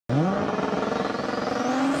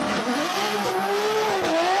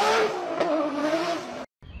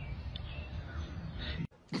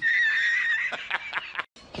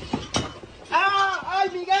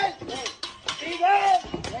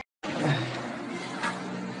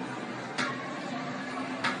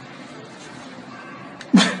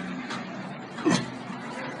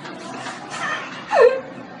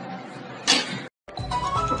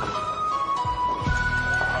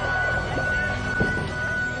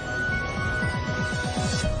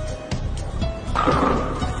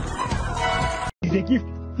gift.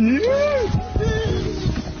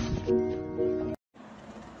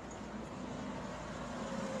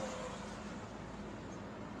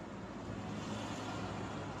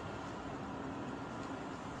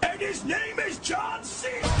 And his name is John C.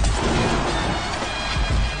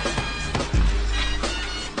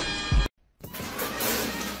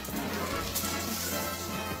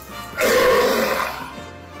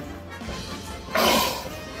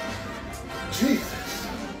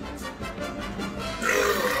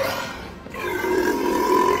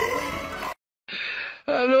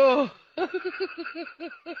 Hello.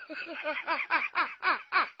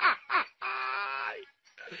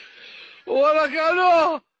 Wala ka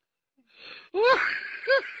no.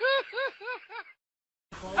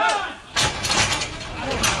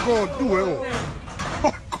 God, do it all.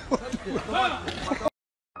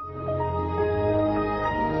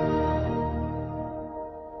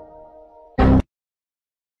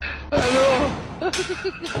 Hello.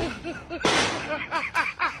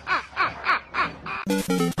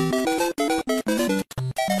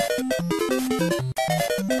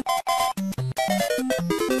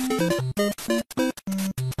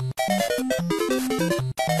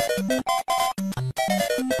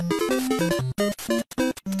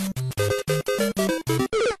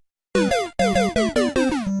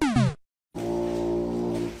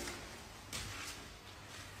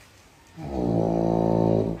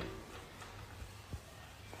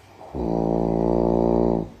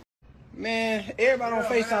 Man, everybody on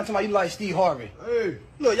FaceTime talking about you like Steve Harvey. Hey.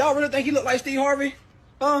 Look, y'all really think he look like Steve Harvey?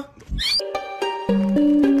 Huh?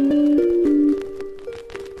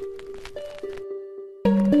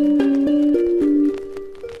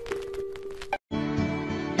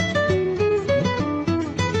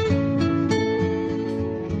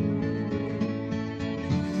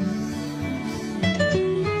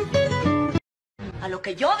 A lo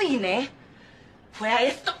que yo vine fue a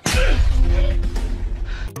esto.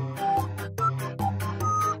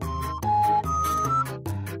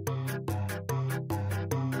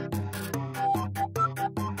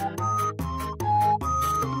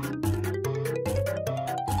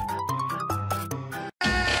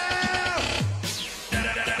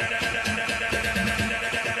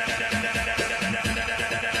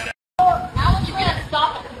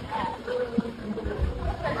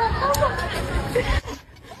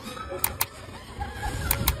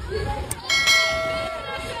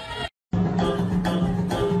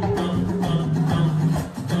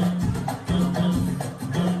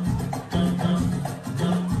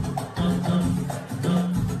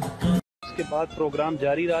 इसके बाद programme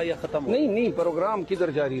जारी रहा या खत्म हो? नहीं, programme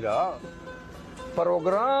किधर जारी रहा?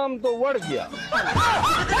 प्रोग्राम तो बढ़ गया.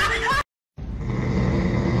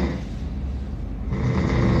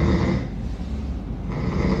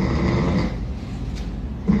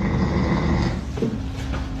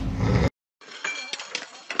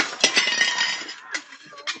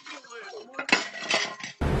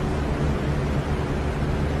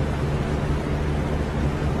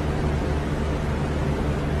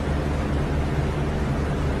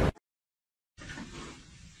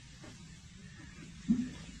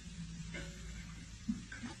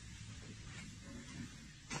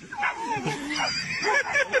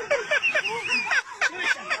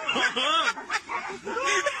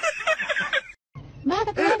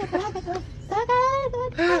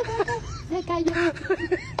 Se cayó.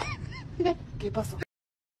 ¿Qué pasó?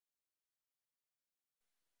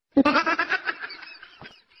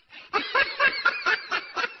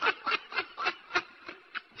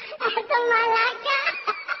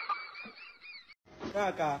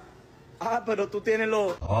 Acá. Ah, pero tú tienes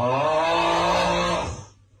los...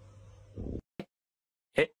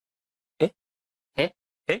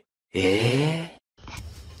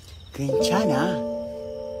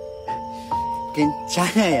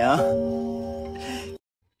 괜찮아요.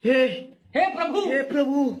 हे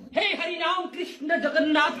प्रभु हे हरि राम कृष्ण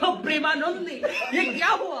जगन्नाथ प्रेमानंद ये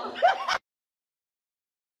क्या हुआ?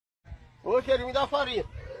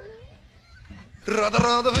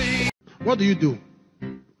 What do you do?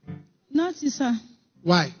 Nothing, sir.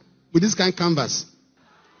 Why? With this kind of canvas?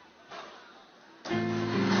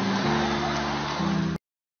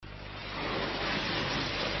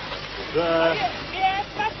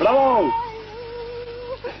 Bravo.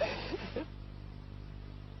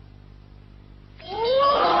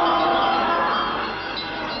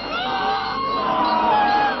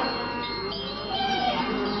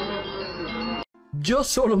 Yo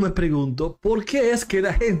solo me pregunto, ¿por qué es que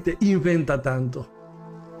la gente inventa tanto?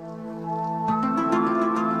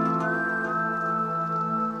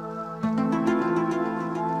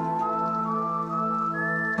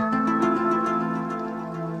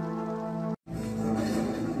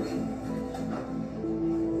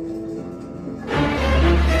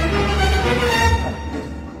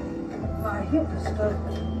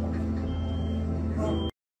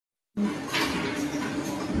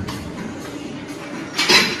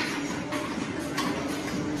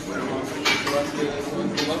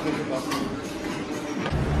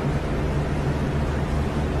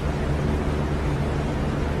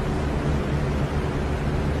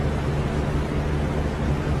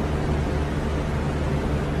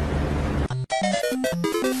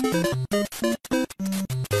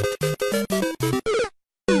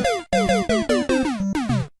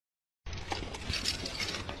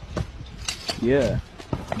 Yeah.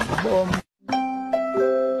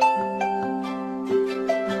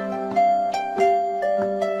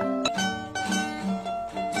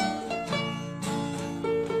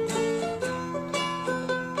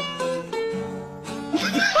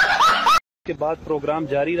 के बाद programme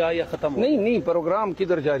जारी रहा या खत्म हो? नहीं नहीं, प्रोग्राम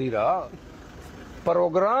किधर जारी रहा,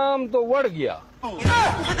 प्रोग्राम तो बढ़ गया।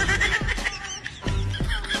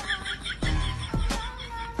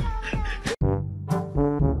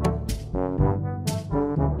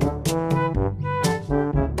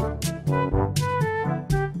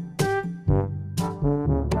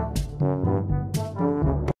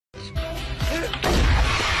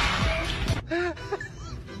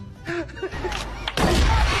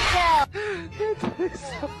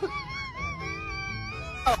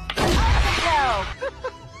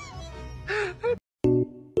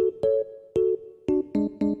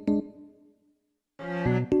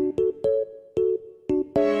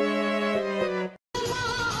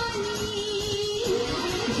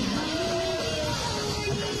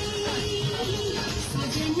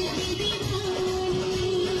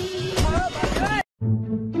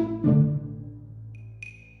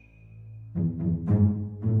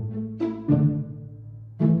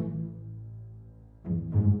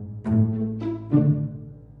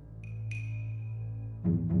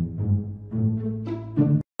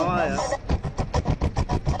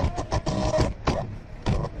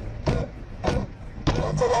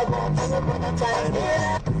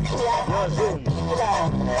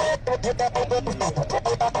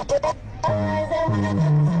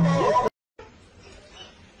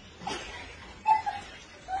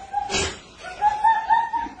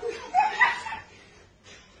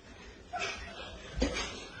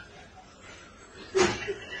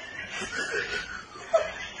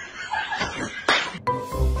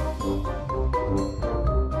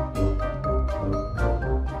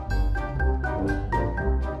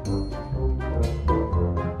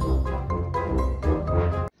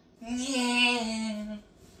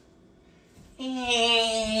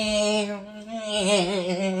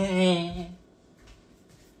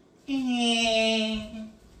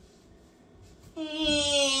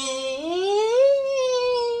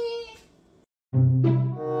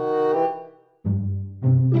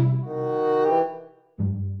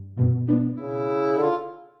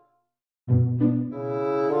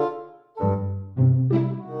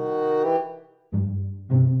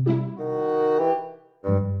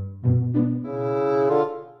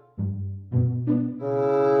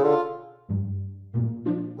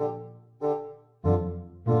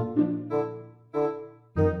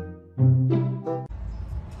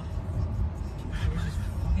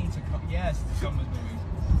 Yes, someone's moving.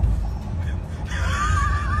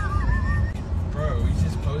 Bro, he's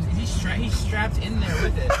just posing. He's strapped in there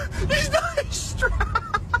with it. He's not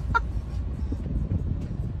strapped.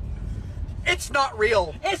 It's not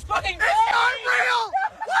real. It's fucking It's not real.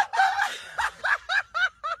 What the?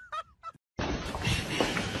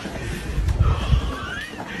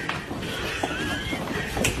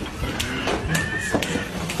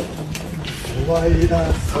 Why